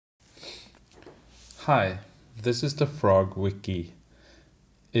Hi, this is the Frog wiki.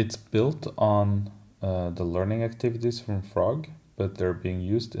 It's built on the learning activities from Frog, but they're being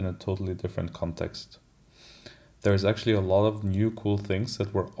used in a totally different context. There's actually a lot of new cool things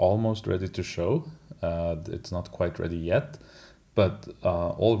that we're almost ready to show. It's not quite ready yet, but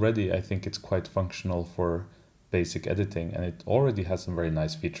already I think it's quite functional for basic editing, and it already has some very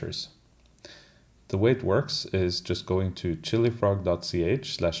nice features. The way it works is just going to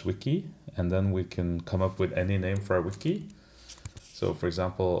chilifrog.ch/wiki, and then we can come up with any name for our wiki. So for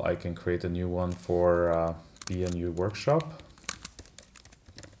example, I can create a new one for BNU workshop.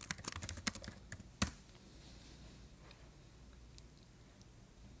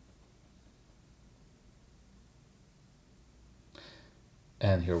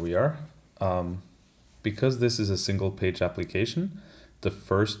 And here we are. Because this is a single page application, the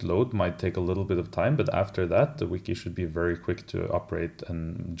first load might take a little bit of time, but after that, the wiki should be very quick to operate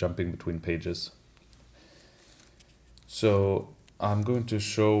and jumping between pages. So I'm going to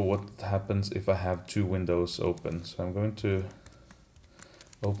show what happens if I have two windows open. So I'm going to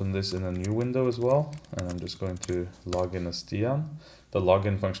open this in a new window as well, and I'm just going to log in as Stian. The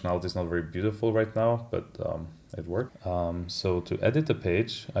login functionality is not very beautiful right now, but it worked. So to edit the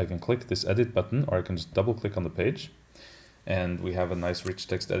page, I can click this edit button, or I can just double click on the page. And we have a nice rich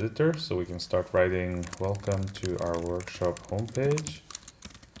text editor, so we can start writing welcome to our workshop homepage.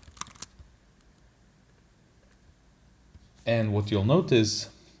 And what you'll notice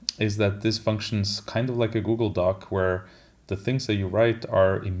is that this functions kind of like a Google Doc, where the things that you write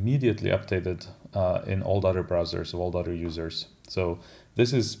are immediately updated in all the other browsers of all the other users. So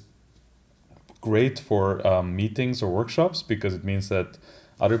this is great for meetings or workshops, because it means that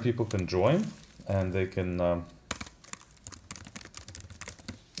other people can join and they can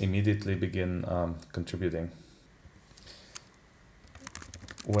immediately begin contributing.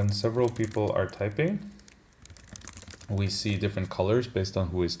 When several people are typing, we see different colors based on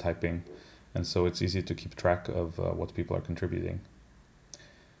who is typing, and so it's easy to keep track of what people are contributing.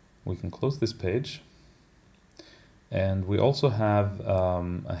 We can close this page, and we also have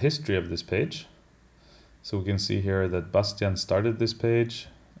a history of this page. So we can see here that Bastian started this page,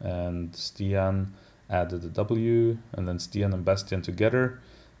 and Stian added a W, and then Stian and Bastian together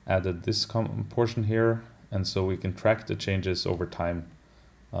added this portion here, and so we can track the changes over time.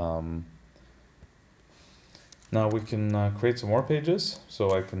 Now we can create some more pages.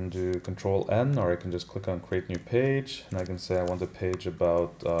 So I can do Control N, or I can just click on create new page, and I can say I want a page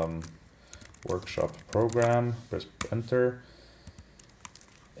about workshop program, press enter.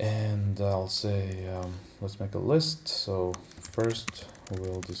 And I'll say, let's make a list. So first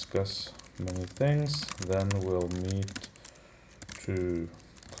we'll discuss many things, then we'll meet to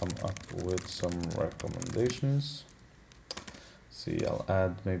come up with some recommendations. See, I'll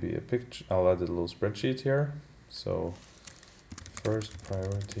add maybe a picture, I'll add a little spreadsheet here. So first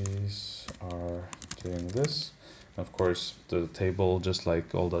priorities are doing this. Of course, the table, just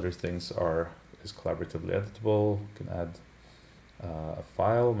like all the other things, is collaboratively editable. You can add a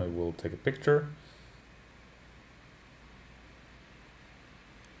file, maybe we'll take a picture.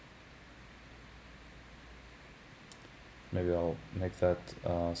 Maybe I'll make that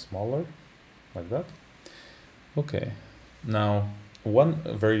smaller, like that. Okay, now one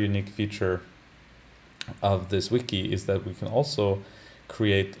very unique feature of this wiki is that we can also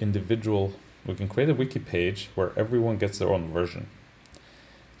create we can create a wiki page where everyone gets their own version.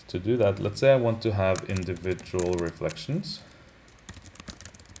 To do that, let's say I want to have individual reflections.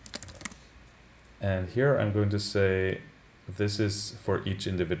 And here I'm going to say this is for each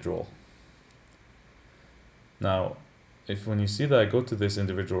individual. Now, when you see that I go to this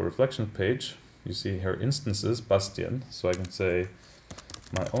individual reflection page, you see here instances, Bastian. So I can say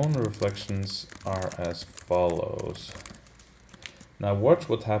my own reflections are as follows. Now watch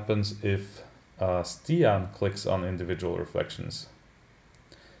what happens if Stian clicks on individual reflections.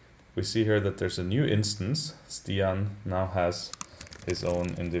 We see here that there's a new instance. Stian now has his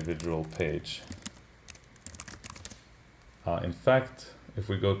own individual page. In fact, if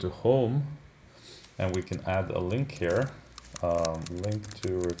we go to home and we can add a link here, link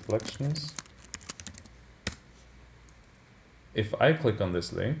to reflections. If I click on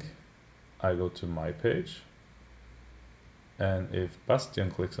this link, I go to my page. And if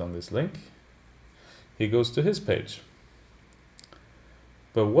Bastian clicks on this link, he goes to his page.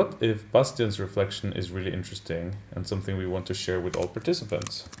 But what if Bastian's reflection is really interesting and something we want to share with all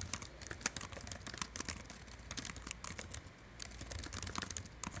participants?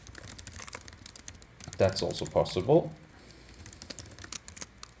 That's also possible.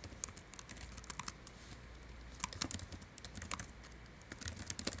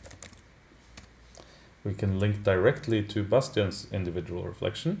 we can link directly to Bastian's individual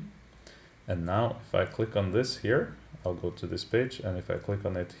reflection. And now if I click on this here, I'll go to this page, and if I click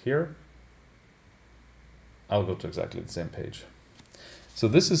on it here, I'll go to exactly the same page. So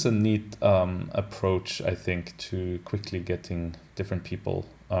this is a neat approach, I think, to quickly getting different people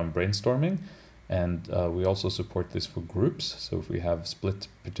brainstorming. And we also support this for groups. So if we have split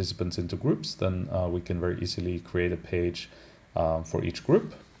participants into groups, then we can very easily create a page for each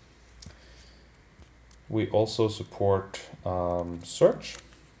group. We also support search.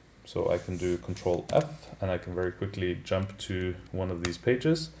 So I can do Control F and I can very quickly jump to one of these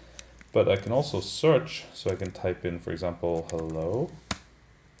pages. But I can also search, so I can type in, for example, hello.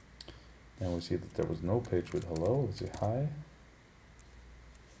 And we see that there was no page with hello. Let's see, hi.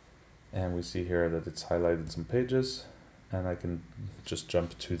 And we see here that it's highlighted some pages, and I can just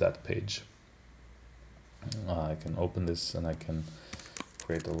jump to that page. I can open this and I can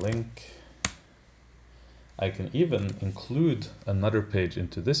create a link. I can even include another page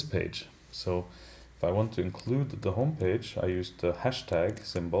into this page. So if I want to include the home page, I use the hashtag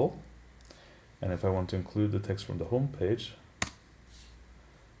symbol. And if I want to include the text from the home page,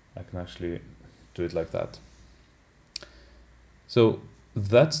 I can actually do it like that. So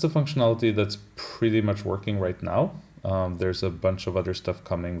that's the functionality that's pretty much working right now. There's a bunch of other stuff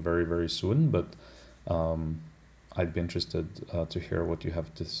coming very, very soon, but I'd be interested to hear what you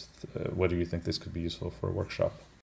have to, what do you think this could be useful for a workshop.